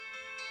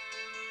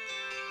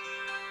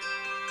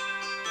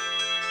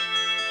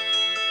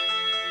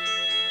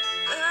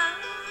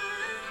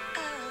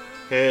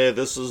Hey,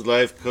 this is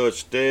Life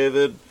Coach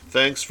David.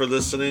 Thanks for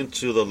listening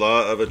to the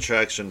Law of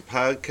Attraction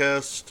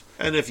podcast.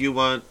 And if you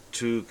want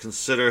to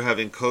consider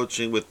having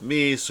coaching with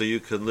me so you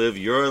can live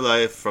your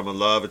life from a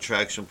Law of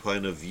Attraction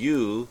point of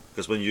view,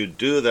 because when you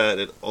do that,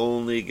 it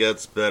only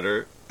gets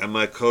better. And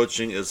my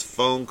coaching is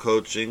phone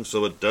coaching,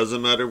 so it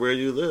doesn't matter where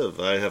you live.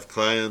 I have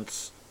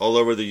clients all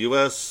over the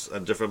U.S.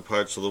 and different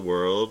parts of the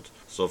world,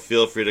 so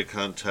feel free to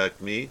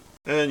contact me.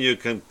 And you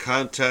can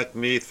contact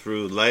me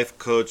through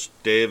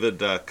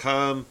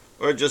lifecoachdavid.com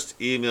or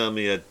just email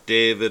me at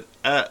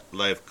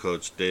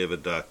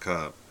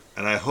david@lifecoachdavid.com.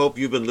 And I hope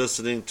you've been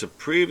listening to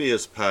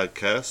previous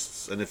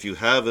podcasts, and if you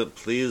haven't,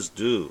 please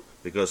do,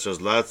 because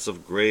there's lots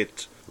of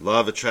great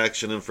Law of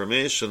Attraction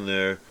information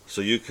there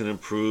so you can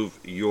improve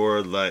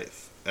your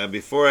life. And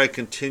before I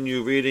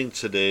continue reading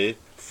today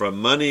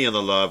from Money and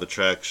the Law of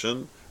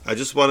Attraction, I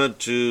just wanted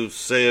to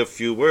say a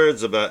few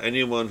words about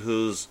anyone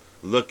who's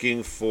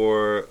looking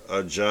for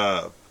a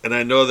job. And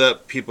I know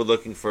that people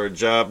looking for a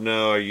job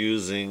now are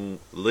using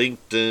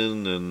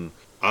LinkedIn and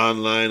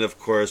online, of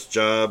course,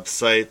 job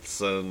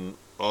sites and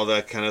all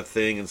that kind of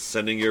thing, and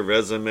sending your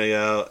resume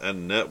out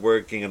and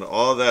networking, and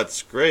all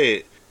that's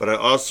great. But I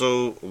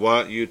also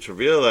want you to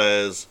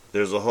realize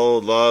there's a whole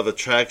Law of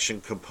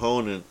Attraction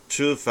component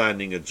to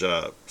finding a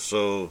job.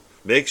 So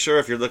make sure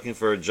if you're looking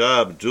for a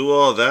job, do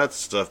all that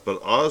stuff,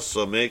 but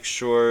also make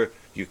sure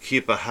you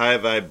keep a high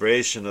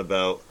vibration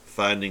about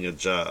finding a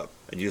job.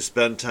 And you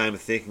spend time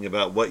thinking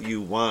about what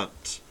you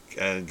want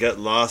and get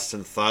lost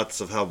in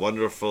thoughts of how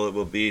wonderful it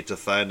will be to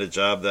find a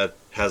job that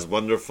has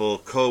wonderful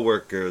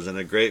coworkers and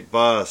a great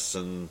boss,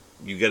 and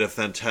you get a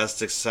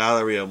fantastic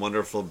salary and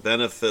wonderful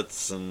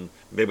benefits, and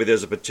maybe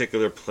there's a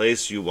particular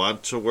place you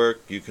want to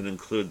work. You can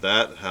include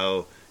that,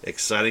 how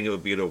exciting it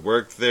would be to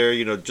work there.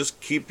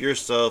 Just keep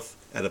yourself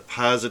at a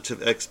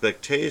positive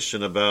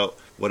expectation about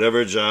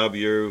whatever job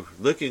you're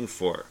looking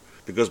for.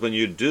 Because when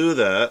you do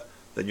that,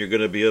 then you're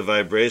going to be a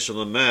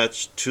vibrational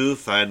match to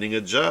finding a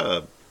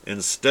job,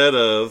 instead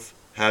of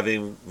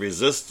having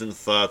resistant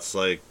thoughts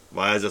like,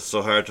 why is it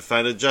so hard to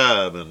find a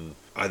job? And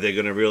are they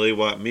going to really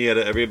want me out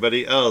of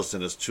everybody else?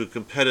 And it's too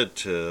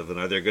competitive. And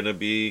are there going to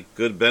be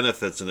good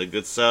benefits and a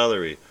good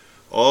salary?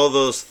 All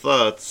those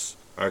thoughts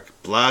are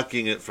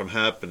blocking it from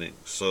happening.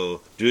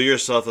 So do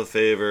yourself a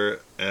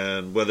favor,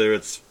 and whether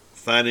it's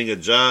finding a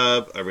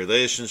job, a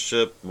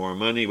relationship, more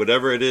money,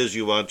 whatever it is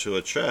you want to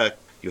attract,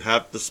 you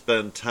have to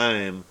spend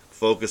time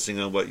focusing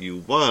on what you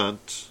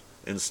want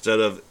instead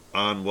of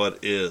on what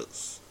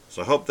is.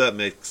 So I hope that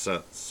makes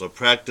sense. So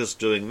practice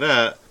doing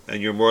that,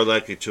 and you're more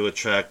likely to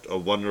attract a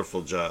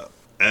wonderful job.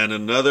 And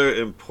another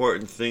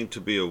important thing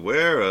to be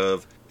aware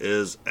of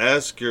is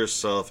ask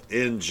yourself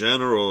in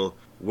general,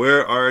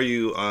 where are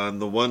you on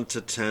the 1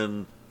 to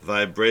 10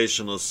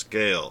 vibrational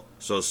scale?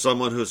 So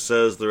someone who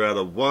says they're at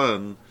a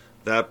 1,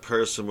 that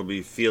person will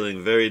be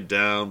feeling very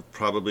down,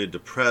 probably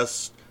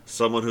depressed.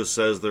 Someone who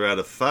says they're at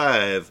a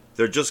 5,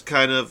 they're just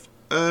kind of,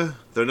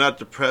 they're not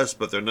depressed,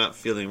 but they're not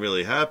feeling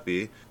really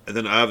happy. And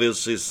then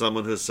obviously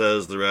someone who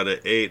says they're at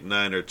an 8,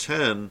 9, or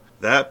 10,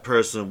 that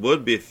person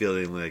would be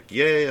feeling like,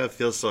 yay, I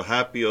feel so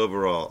happy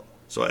overall.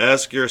 So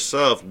ask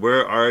yourself,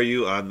 where are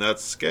you on that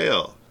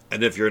scale?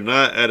 And if you're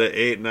not at an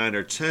 8, 9,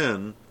 or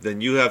 10, then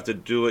you have to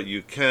do what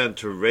you can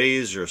to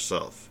raise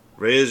yourself.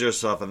 Raise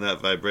yourself on that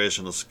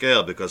vibrational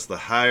scale, because the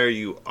higher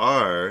you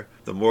are,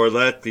 the more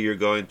likely you're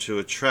going to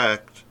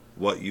attract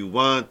what you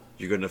want.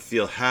 You're going to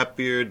feel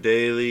happier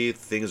daily.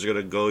 Things are going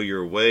to go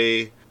your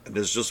way. And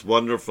it's just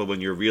wonderful when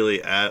you're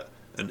really at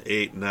an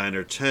 8, 9,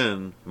 or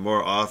 10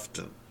 more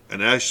often.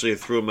 And actually,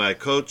 through my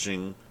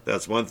coaching,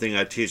 that's one thing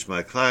I teach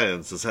my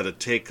clients, is how to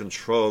take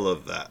control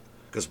of that.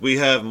 Because we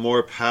have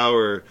more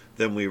power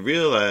than we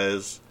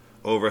realize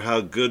over how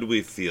good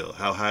we feel,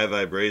 how high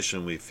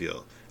vibration we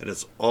feel. And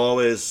it's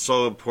always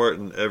so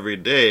important every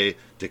day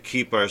to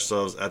keep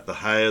ourselves at the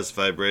highest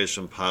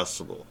vibration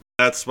possible.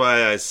 That's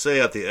why I say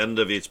at the end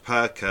of each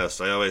podcast,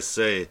 I always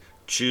say,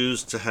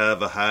 choose to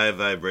have a high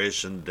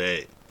vibration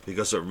day,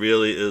 because it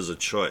really is a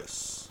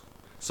choice.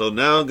 So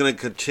now I'm going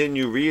to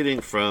continue reading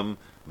from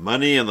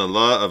Money and the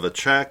Law of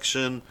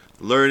Attraction,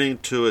 Learning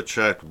to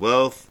Attract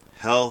Wealth,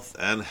 Health,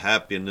 and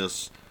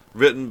Happiness,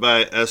 written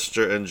by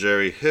Esther and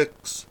Jerry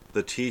Hicks,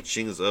 The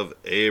Teachings of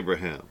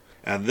Abraham.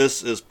 And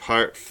this is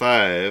part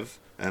 5,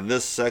 and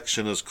this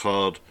section is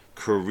called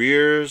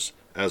Careers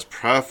as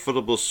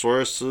Profitable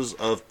Sources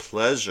of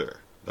Pleasure.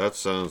 That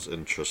sounds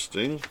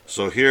interesting.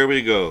 So here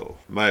we go.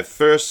 My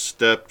first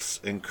steps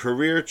in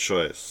career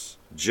choice.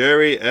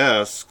 Jerry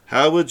asks,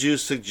 how would you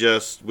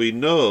suggest we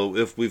know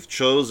if we've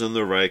chosen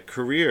the right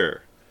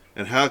career?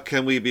 And how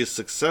can we be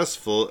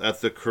successful at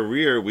the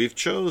career we've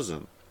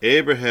chosen?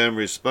 Abraham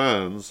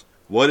responds,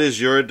 what is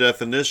your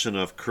definition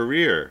of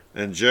career?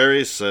 And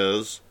Jerry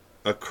says,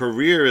 a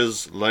career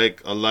is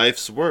like a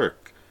life's work,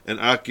 an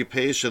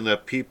occupation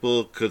that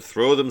people could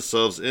throw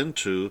themselves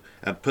into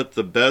and put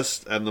the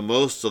best and the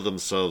most of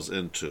themselves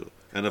into.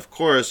 And of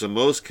course, in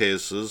most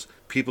cases,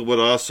 people would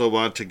also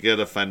want to get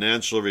a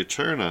financial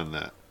return on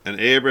that. And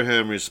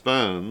Abraham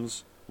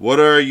responds, what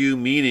are you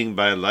meaning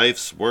by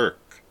life's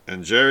work?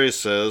 And Jerry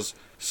says,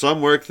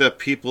 Some work that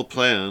people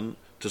plan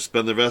to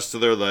spend the rest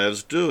of their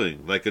lives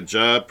doing, like a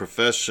job,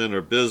 profession, or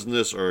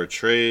business, or a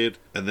trade.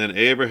 And then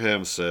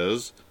Abraham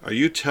says, are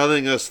you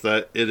telling us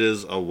that it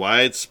is a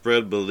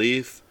widespread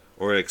belief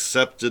or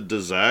accepted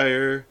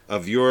desire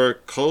of your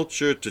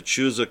culture to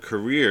choose a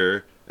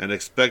career and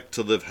expect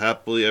to live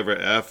happily ever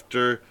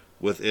after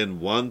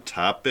within one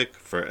topic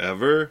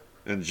forever?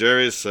 And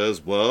Jerry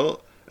says,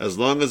 well, as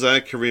long as I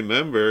can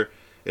remember,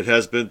 it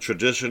has been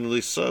traditionally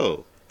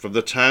so. From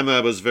the time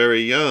I was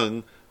very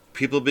young,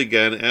 people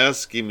began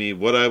asking me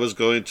what I was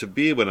going to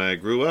be when I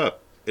grew up.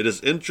 It is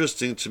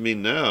interesting to me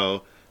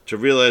now to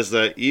realize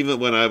that even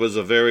when I was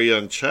a very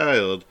young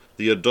child,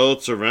 the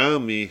adults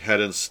around me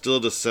had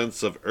instilled a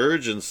sense of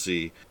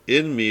urgency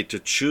in me to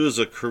choose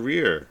a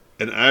career.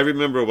 And I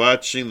remember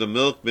watching the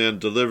milkman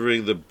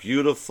delivering the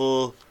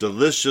beautiful,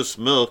 delicious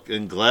milk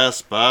in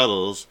glass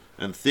bottles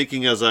and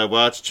thinking as I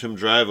watched him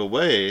drive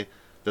away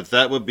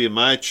that would be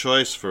my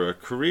choice for a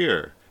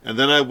career. And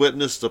then I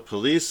witnessed a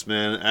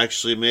policeman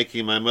actually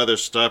making my mother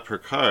stop her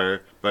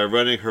car by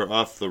running her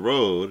off the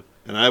road,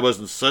 and I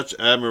was in such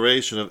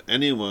admiration of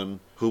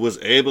anyone who was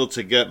able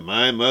to get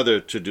my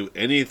mother to do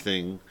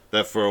anything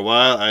that for a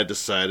while I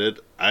decided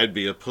I'd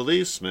be a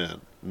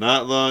policeman.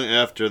 Not long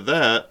after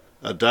that,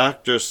 a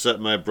doctor set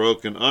my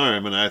broken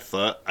arm, and I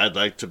thought I'd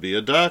like to be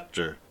a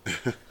doctor.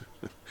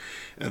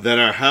 And then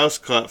our house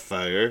caught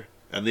fire,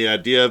 and the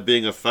idea of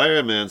being a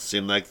fireman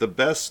seemed like the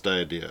best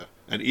idea.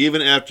 And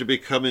even after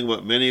becoming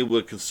what many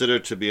would consider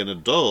to be an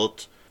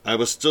adult, I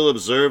was still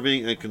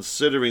observing and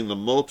considering the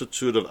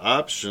multitude of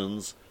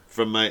options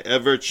from my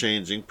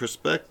ever-changing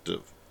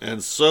perspective.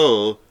 And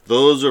so,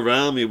 those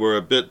around me were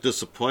a bit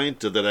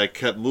disappointed that I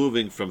kept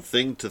moving from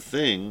thing to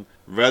thing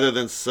rather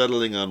than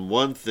settling on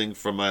one thing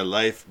for my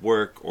life,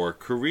 work, or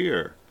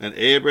career. And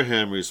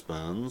Abraham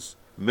responds,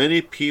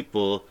 many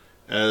people,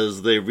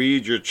 as they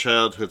read your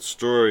childhood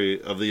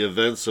story of the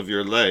events of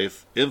your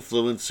life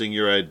influencing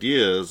your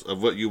ideas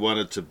of what you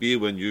wanted to be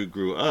when you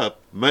grew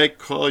up, might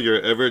call your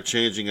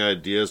ever-changing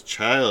ideas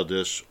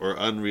childish or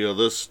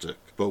unrealistic.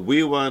 But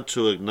we want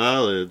to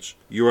acknowledge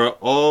you are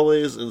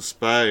always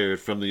inspired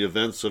from the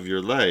events of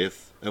your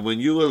life, and when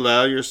you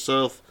allow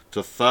yourself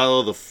to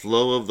follow the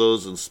flow of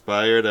those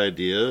inspired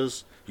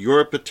ideas,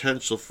 your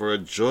potential for a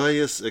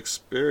joyous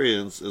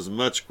experience is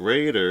much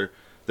greater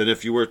than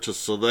if you were to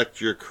select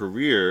your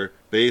career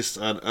based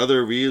on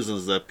other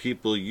reasons that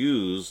people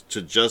use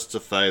to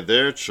justify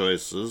their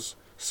choices,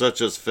 such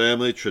as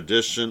family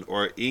tradition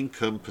or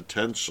income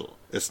potential.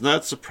 It's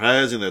not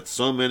surprising that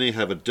so many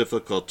have a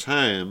difficult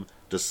time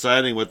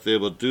deciding what they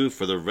will do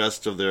for the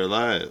rest of their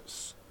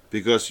lives,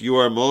 because you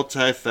are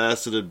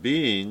multifaceted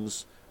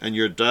beings, and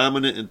your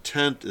dominant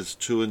intent is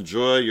to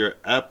enjoy your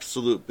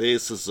absolute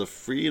basis of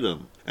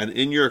freedom, and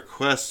in your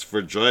quest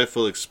for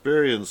joyful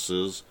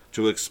experiences,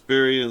 to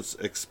experience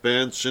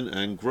expansion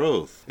and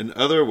growth. In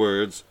other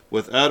words,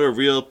 without a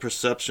real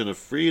perception of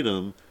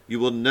freedom, you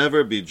will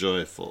never be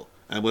joyful,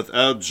 and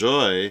without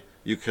joy,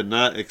 you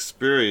cannot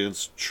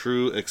experience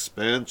true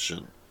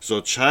expansion.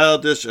 So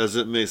childish as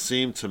it may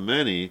seem to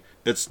many,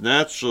 it's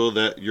natural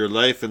that your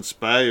life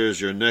inspires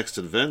your next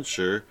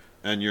adventure,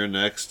 and your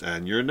next,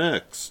 and your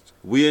next.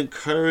 We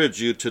encourage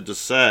you to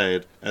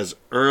decide as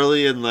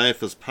early in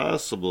life as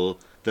possible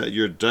that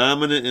your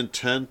dominant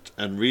intent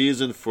and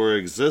reason for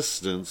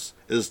existence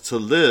is to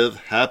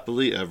live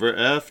happily ever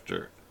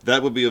after.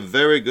 That would be a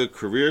very good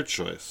career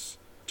choice,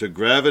 to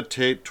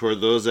gravitate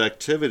toward those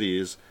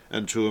activities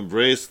and to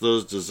embrace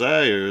those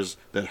desires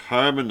that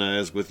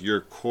harmonize with your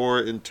core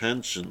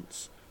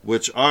intentions,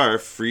 which are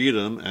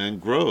freedom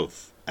and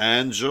growth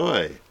and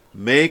joy.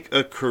 Make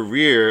a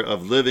career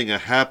of living a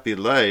happy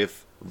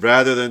life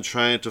rather than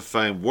trying to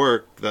find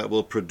work that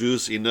will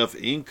produce enough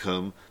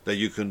income that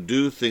you can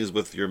do things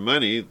with your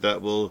money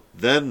that will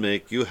then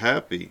make you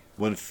happy.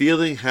 When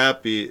feeling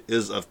happy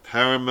is of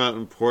paramount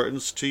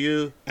importance to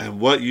you,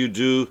 and what you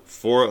do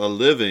for a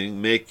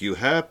living make you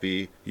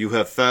happy, you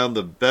have found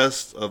the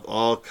best of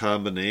all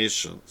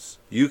combinations.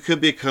 You can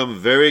become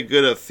very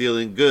good at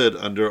feeling good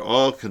under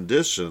all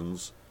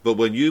conditions, but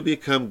when you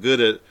become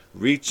good at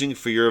reaching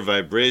for your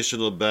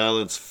vibrational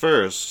balance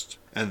first,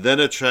 and then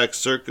attract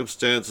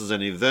circumstances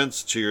and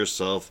events to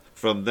yourself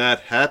from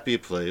that happy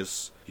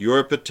place,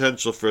 your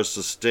potential for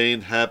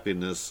sustained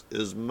happiness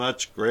is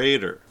much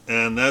greater.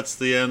 And that's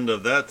the end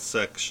of that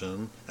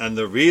section. And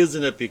the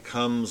reason it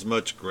becomes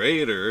much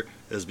greater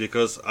is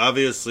because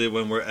obviously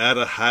when we're at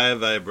a high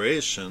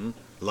vibration,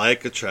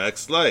 like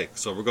attracts like.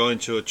 So we're going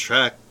to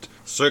attract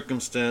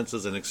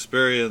circumstances and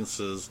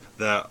experiences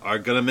that are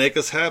going to make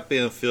us happy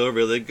and feel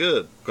really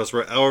good because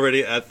we're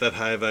already at that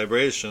high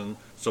vibration.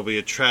 So we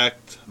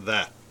attract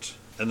that.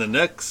 And the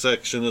next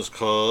section is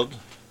called,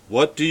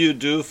 What Do You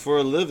Do for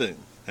a Living?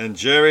 And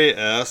Jerry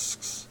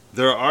asks,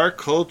 there are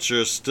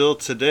cultures still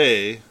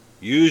today,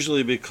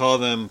 usually we call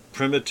them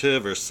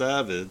primitive or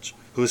savage,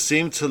 who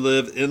seem to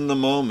live in the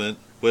moment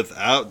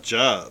without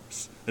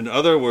jobs. In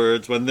other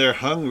words, when they're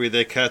hungry,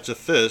 they catch a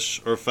fish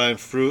or find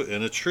fruit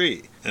in a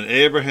tree. And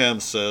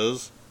Abraham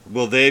says,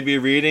 will they be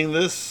reading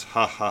this?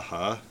 Ha ha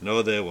ha.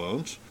 No, they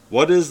won't.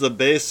 what is the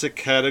basic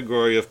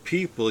category of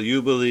people you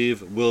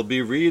believe will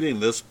be reading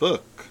this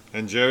book?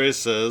 And Jerry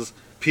says,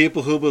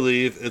 people who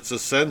believe it's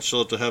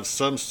essential to have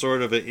some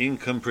sort of an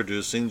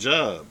income-producing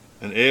job.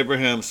 And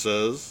Abraham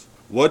says,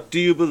 what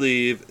do you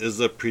believe is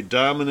the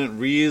predominant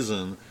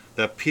reason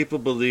that people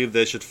believe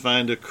they should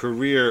find a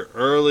career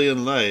early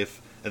in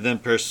life and then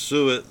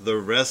pursue it the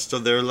rest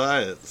of their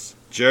lives?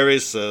 Jerry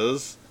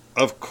says,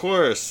 of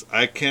course,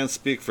 I can't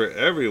speak for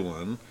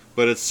everyone,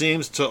 but it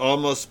seems to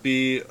almost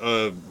be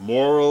a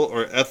moral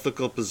or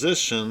ethical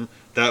position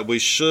that we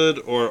should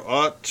or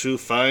ought to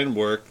find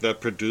work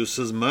that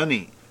produces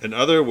money. In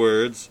other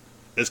words,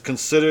 it's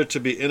considered to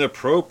be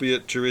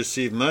inappropriate to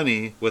receive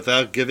money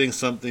without giving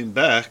something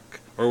back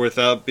or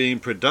without being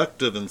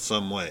productive in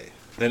some way.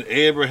 Then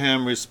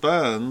Abraham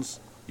responds,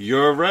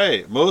 you're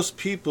right. Most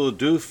people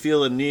do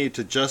feel a need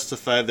to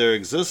justify their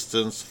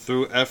existence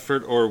through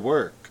effort or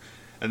work.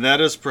 And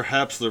that is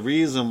perhaps the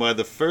reason why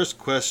the first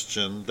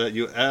question that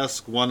you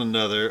ask one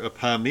another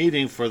upon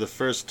meeting for the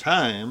first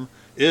time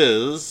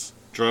is,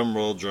 drum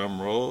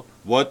roll,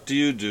 what do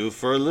you do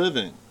for a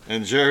living?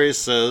 And Jerry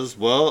says,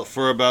 well,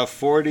 for about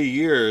 40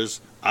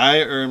 years, I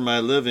earned my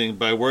living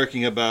by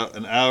working about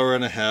an hour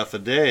and a half a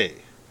day.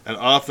 And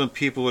often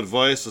people would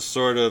voice a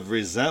sort of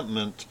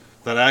resentment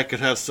that I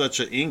could have such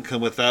an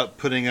income without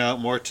putting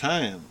out more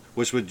time,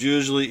 which would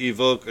usually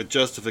evoke a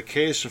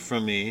justification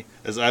from me,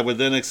 as I would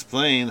then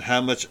explain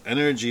how much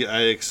energy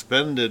I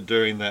expended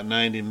during that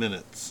 90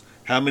 minutes,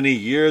 how many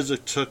years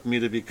it took me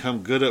to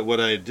become good at what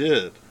I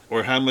did,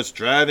 or how much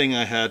driving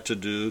I had to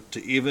do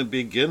to even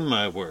begin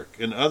my work.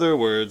 In other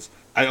words,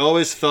 I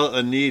always felt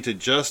a need to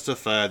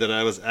justify that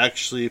I was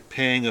actually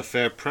paying a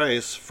fair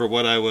price for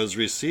what I was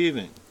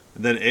receiving.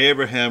 And then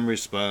Abraham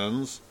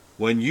responds,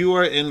 when you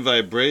are in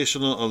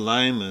vibrational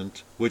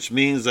alignment, which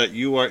means that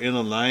you are in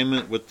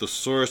alignment with the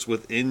source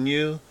within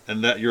you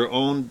and that your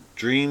own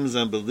dreams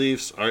and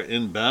beliefs are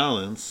in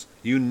balance,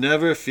 you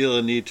never feel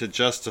a need to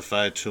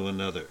justify to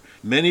another.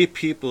 Many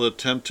people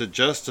attempt to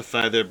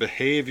justify their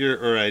behavior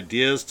or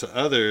ideas to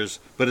others,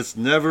 but it's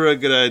never a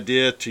good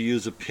idea to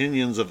use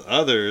opinions of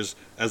others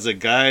as a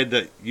guide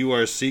that you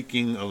are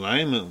seeking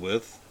alignment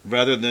with,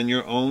 rather than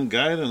your own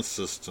guidance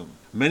system.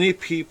 Many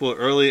people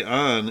early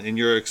on in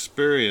your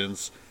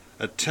experience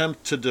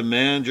attempt to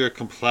demand your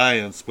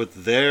compliance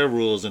with their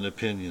rules and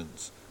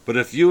opinions. But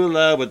if you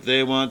allow what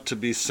they want to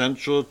be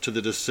central to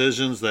the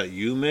decisions that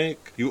you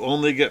make, you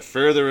only get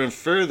further and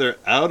further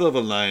out of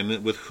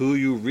alignment with who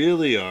you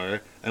really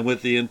are and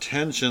with the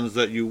intentions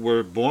that you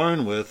were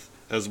born with,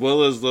 as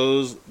well as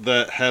those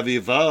that have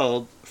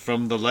evolved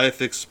from the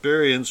life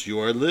experience you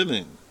are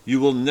living. You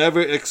will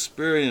never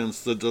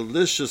experience the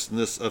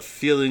deliciousness of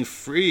feeling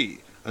free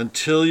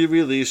until you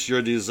release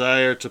your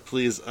desire to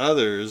please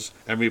others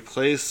and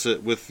replace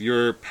it with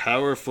your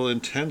powerful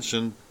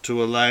intention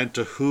to align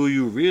to who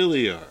you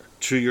really are,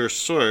 to your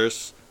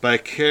source, by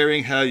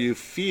caring how you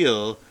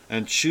feel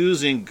and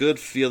choosing good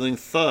feeling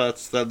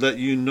thoughts that let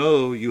you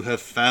know you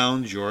have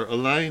found your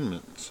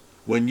alignment.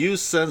 When you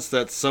sense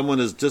that someone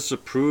is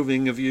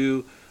disapproving of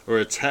you or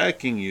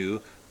attacking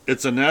you,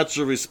 it's a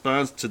natural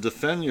response to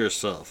defend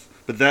yourself.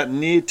 But that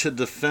need to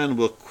defend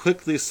will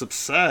quickly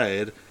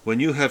subside when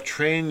you have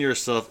trained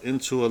yourself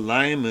into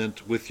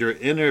alignment with your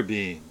inner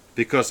being,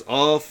 because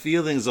all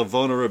feelings of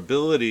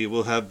vulnerability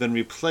will have been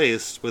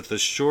replaced with a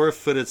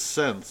sure-footed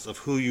sense of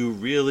who you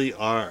really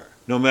are.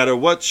 No matter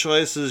what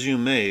choices you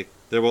make,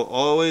 there will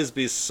always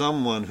be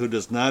someone who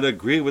does not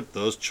agree with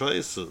those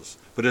choices.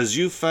 But as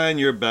you find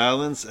your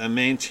balance and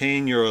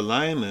maintain your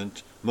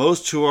alignment,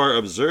 most who are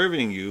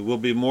observing you will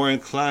be more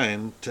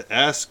inclined to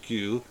ask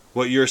you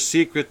what your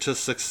secret to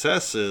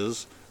success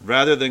is,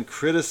 rather than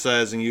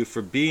criticizing you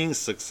for being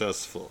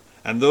successful.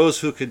 And those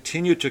who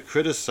continue to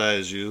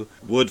criticize you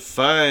would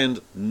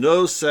find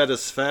no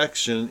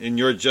satisfaction in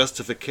your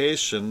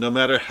justification, no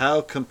matter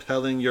how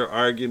compelling your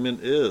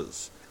argument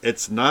is.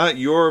 It's not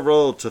your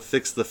role to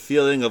fix the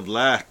feeling of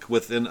lack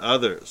within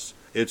others.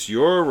 It's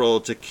your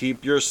role to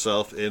keep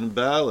yourself in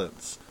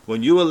balance.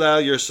 When you allow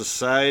your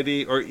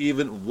society or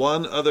even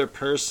one other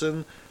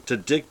person to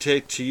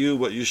dictate to you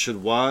what you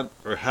should want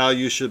or how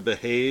you should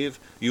behave,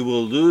 you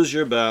will lose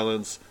your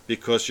balance,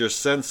 because your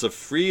sense of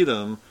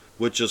freedom,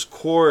 which is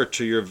core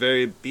to your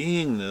very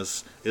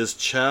beingness, is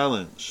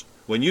challenged.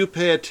 When you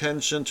pay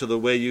attention to the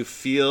way you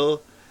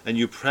feel and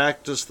you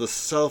practice the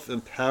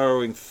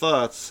self-empowering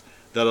thoughts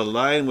that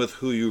align with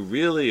who you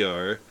really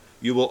are,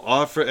 you will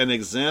offer an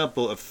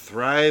example of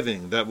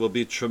thriving that will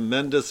be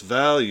tremendous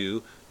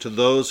value to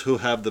those who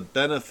have the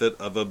benefit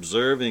of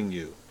observing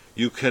you.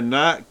 You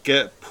cannot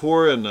get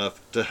poor enough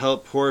to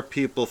help poor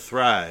people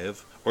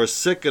thrive, or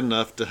sick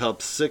enough to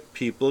help sick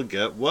people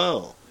get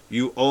well.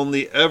 You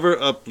only ever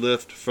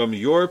uplift from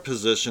your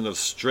position of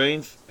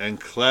strength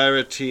and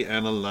clarity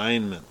and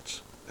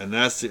alignment. And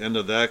that's the end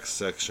of that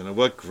section. And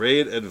what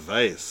great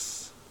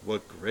advice.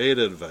 What great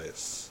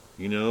advice.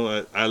 You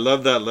know, I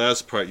love that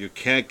last part. You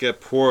can't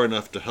get poor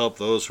enough to help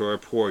those who are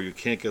poor. You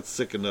can't get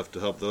sick enough to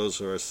help those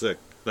who are sick.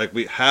 Like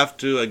we have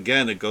to,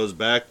 again, it goes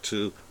back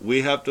to,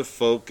 we have to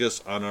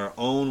focus on our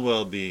own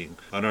well-being,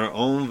 on our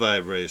own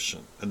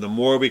vibration. And the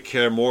more we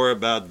care more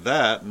about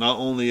that, not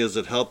only is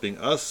it helping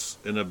us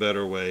in a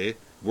better way,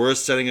 we're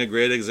setting a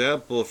great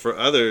example for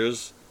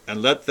others,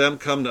 and let them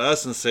come to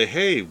us and say,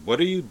 hey, what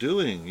are you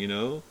doing?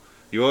 You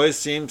always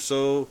seem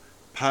so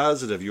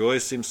positive. You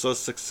always seem so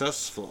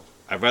successful.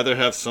 I'd rather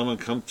have someone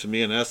come to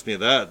me and ask me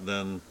that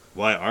than,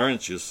 why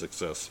aren't you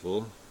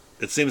successful?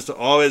 It seems to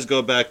always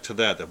go back to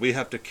that we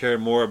have to care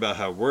more about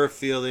how we're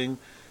feeling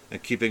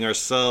and keeping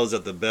ourselves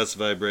at the best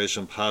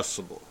vibration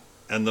possible.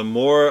 And the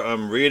more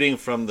I'm reading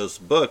from this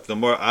book, the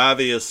more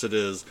obvious it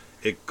is,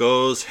 it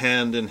goes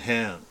hand in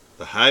hand.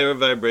 The higher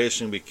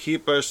vibration we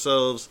keep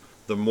ourselves,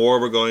 the more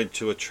we're going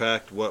to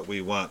attract what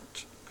we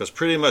want. Because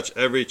pretty much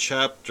every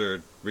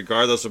chapter,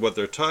 regardless of what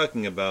they're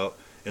talking about,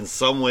 in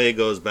some way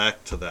goes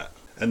back to that.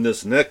 And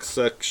this next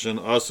section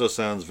also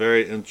sounds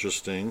very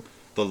interesting.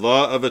 The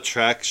law of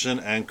attraction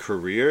and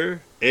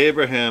career.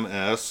 Abraham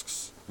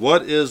asks,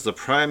 what is the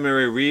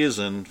primary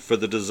reason for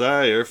the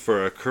desire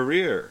for a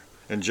career?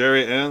 And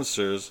Jerry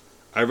answers,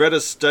 I read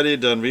a study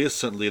done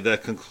recently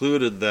that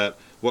concluded that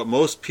what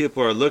most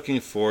people are looking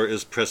for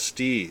is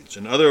prestige.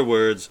 In other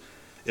words,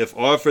 if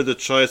offered the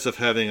choice of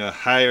having a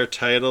higher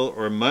title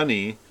or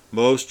money,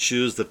 most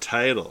choose the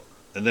title.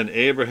 And then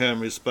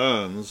Abraham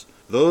responds,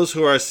 those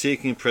who are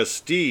seeking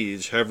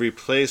prestige have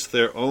replaced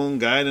their own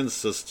guidance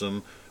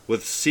system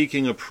with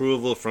seeking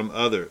approval from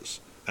others.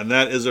 And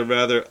that is a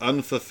rather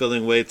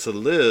unfulfilling way to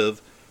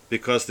live,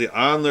 because the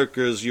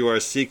onlookers you are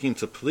seeking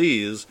to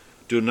please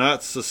do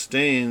not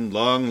sustain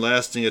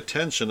long-lasting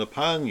attention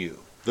upon you.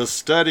 The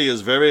study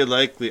is very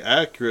likely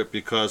accurate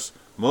because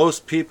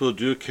most people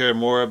do care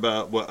more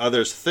about what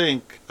others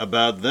think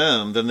about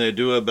them than they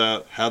do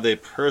about how they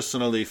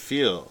personally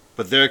feel.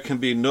 But there can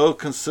be no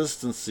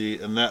consistency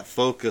in that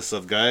focus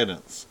of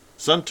guidance.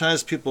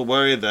 Sometimes people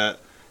worry that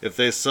if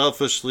they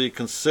selfishly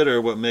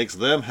consider what makes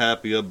them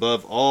happy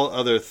above all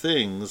other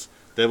things,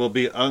 they will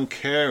be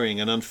uncaring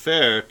and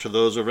unfair to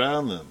those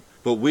around them.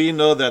 But we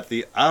know that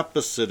the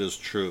opposite is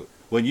true.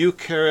 When you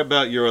care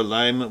about your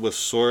alignment with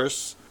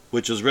Source,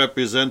 which is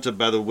represented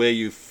by the way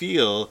you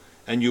feel,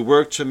 and you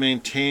work to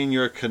maintain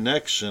your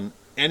connection,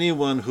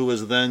 anyone who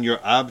is then your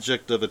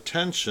object of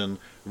attention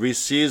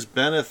receives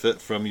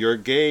benefit from your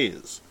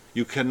gaze.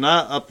 You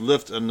cannot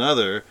uplift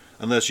another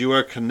unless you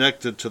are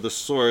connected to the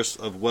source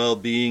of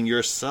well-being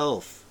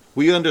yourself.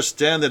 We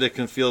understand that it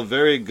can feel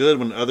very good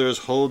when others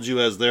hold you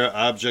as their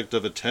object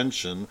of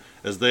attention,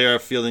 as they are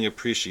feeling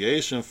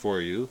appreciation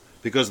for you,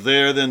 because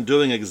they are then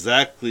doing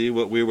exactly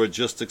what we were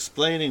just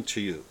explaining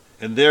to you.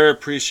 In their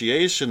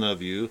appreciation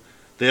of you,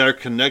 they are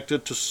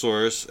connected to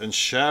Source and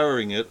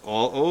showering it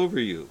all over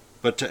you.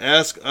 But to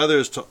ask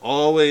others to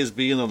always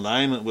be in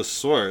alignment with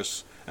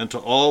Source and to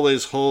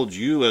always hold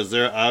you as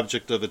their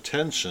object of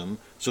attention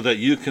so that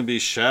you can be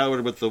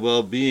showered with the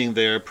well-being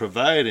they are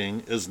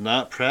providing is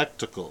not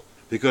practical,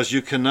 because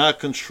you cannot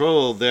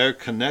control their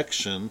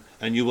connection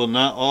and you will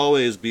not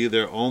always be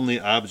their only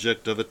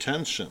object of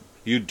attention.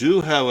 You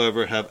do,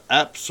 however, have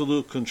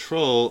absolute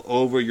control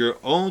over your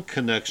own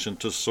connection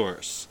to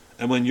Source.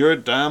 And when your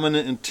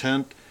dominant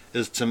intent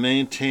is to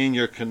maintain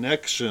your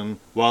connection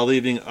while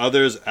leaving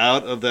others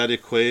out of that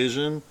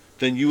equation,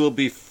 then you will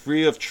be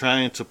free of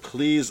trying to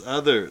please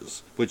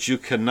others, which you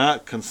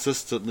cannot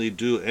consistently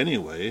do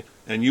anyway,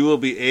 and you will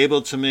be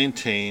able to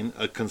maintain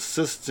a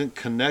consistent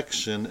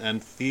connection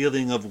and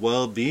feeling of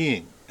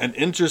well-being. An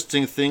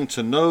interesting thing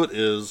to note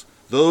is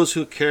those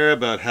who care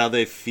about how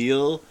they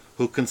feel,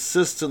 who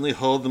consistently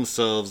hold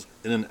themselves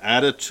in an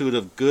attitude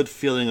of good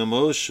feeling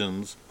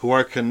emotions, who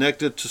are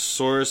connected to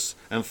Source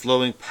and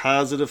flowing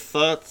positive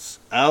thoughts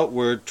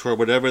outward toward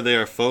whatever they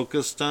are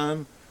focused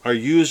on, are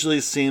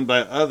usually seen by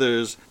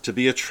others to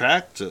be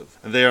attractive,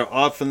 and they are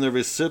often the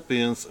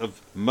recipients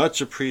of much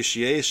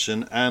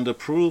appreciation and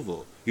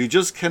approval. You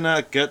just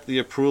cannot get the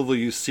approval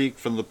you seek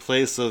from the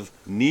place of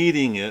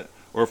needing it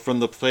or from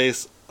the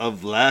place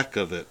of lack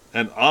of it.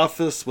 An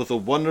office with a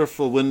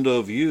wonderful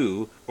window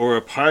view, or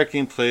a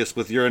parking place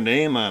with your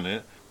name on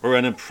it, or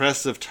an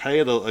impressive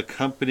title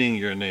accompanying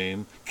your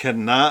name,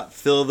 cannot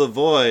fill the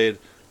void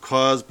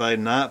caused by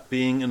not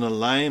being in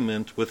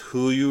alignment with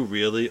who you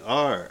really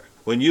are.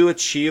 When you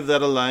achieve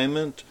that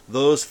alignment,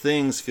 those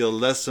things feel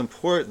less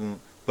important,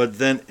 but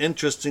then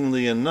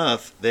interestingly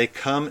enough, they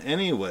come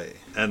anyway.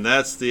 And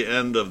that's the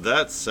end of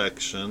that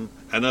section.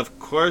 And of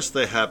course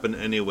they happen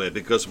anyway,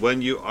 because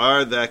when you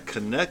are that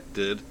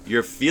connected,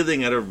 you're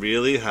feeling at a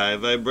really high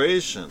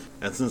vibration.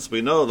 And since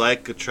we know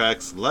like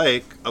attracts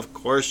like, of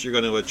course you're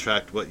going to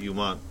attract what you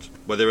want.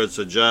 Whether it's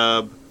a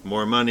job,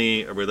 more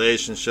money, a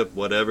relationship,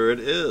 whatever it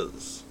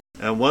is.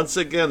 And once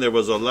again, there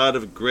was a lot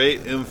of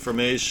great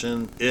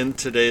information in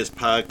today's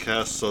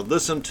podcast, so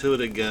listen to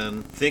it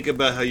again. Think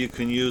about how you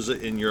can use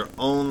it in your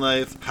own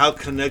life. How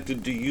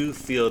connected do you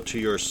feel to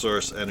your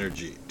source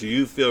energy? Do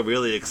you feel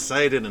really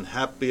excited and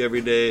happy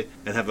every day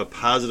and have a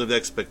positive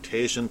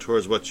expectation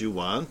towards what you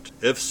want?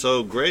 If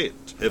so,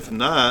 great. If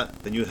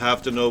not, then you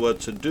have to know what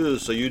to do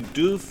so you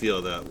do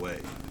feel that way.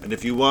 And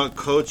if you want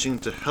coaching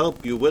to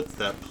help you with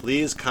that,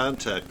 please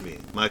contact me.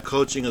 My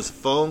coaching is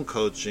phone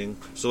coaching,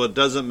 so it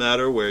doesn't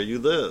matter where you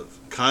live.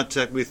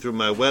 Contact me through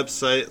my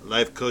website,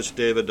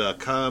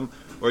 lifecoachdavid.com,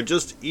 or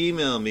just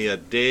email me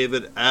at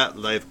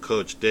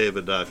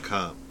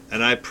david@lifecoachdavid.com.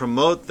 And I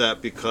promote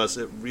that because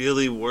it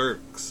really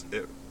works.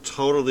 It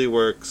totally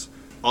works.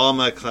 All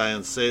my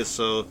clients say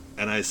so,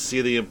 and I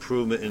see the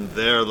improvement in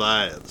their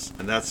lives.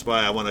 And that's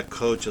why I want to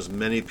coach as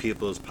many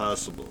people as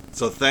possible.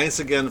 So thanks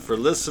again for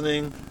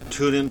listening.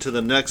 Tune in to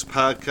the next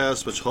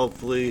podcast, which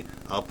hopefully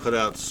I'll put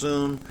out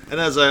soon. And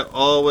as I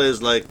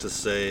always like to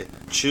say,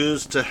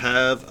 choose to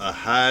have a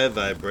high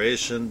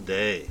vibration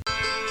day.